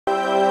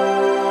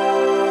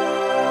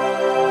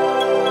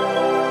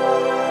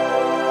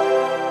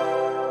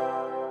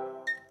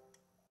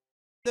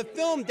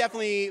film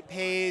definitely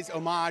pays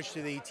homage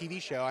to the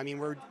TV show. I mean,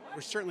 we're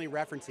certainly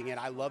referencing it.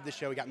 I love the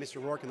show. We got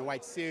Mr. Rourke in the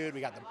white suit. We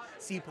got the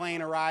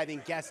seaplane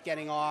arriving, guests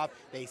getting off.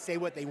 They say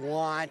what they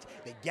want.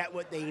 They get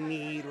what they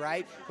need,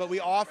 right? But we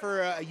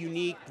offer a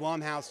unique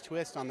Blumhouse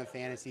twist on the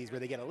fantasies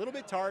where they get a little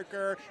bit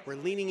darker. We're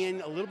leaning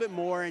in a little bit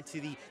more into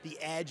the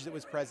edge that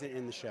was present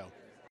in the show.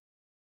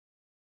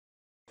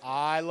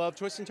 I love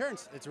twists and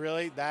turns. It's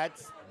really,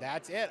 that's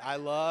it. I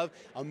love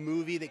a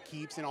movie that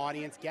keeps an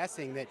audience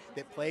guessing, that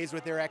plays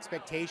with their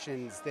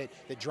expectations, that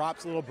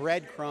drops little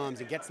breadcrumbs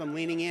and gets them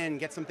leaning in,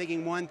 gets them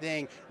thinking one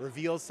thing,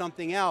 reveals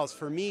something else.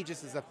 For me,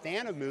 just as a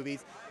fan of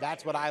movies,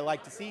 that's what I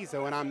like to see.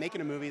 So when I'm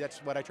making a movie, that's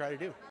what I try to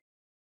do.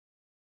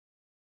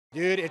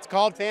 Dude, it's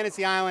called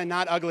Fantasy Island,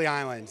 not Ugly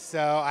Island.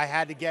 So I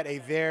had to get a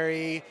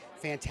very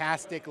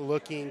fantastic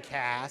looking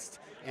cast.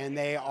 And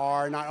they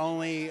are not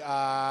only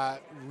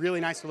really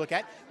nice to look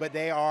at, but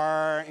they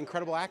are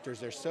incredible actors.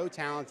 They're so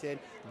talented.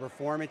 The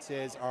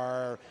performances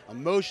are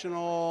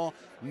emotional,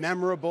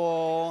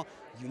 memorable,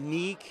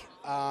 unique.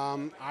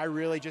 I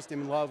really just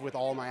am in love with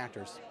all my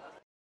actors.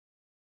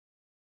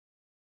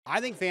 I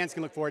think fans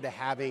can look forward to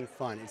having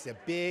fun. It's a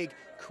big,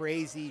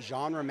 crazy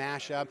genre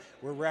mashup.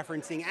 We're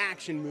referencing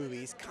action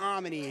movies,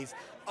 comedies,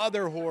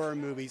 other horror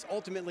movies.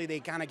 Ultimately, they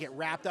kind of get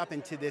wrapped up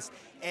into this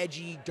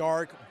edgy,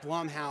 dark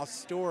Blumhouse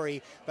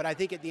story. But I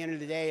think at the end of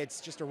the day,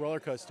 it's just a roller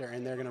coaster,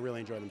 and they're going to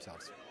really enjoy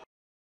themselves.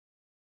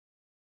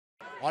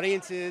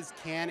 Audiences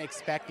can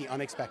expect the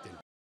unexpected.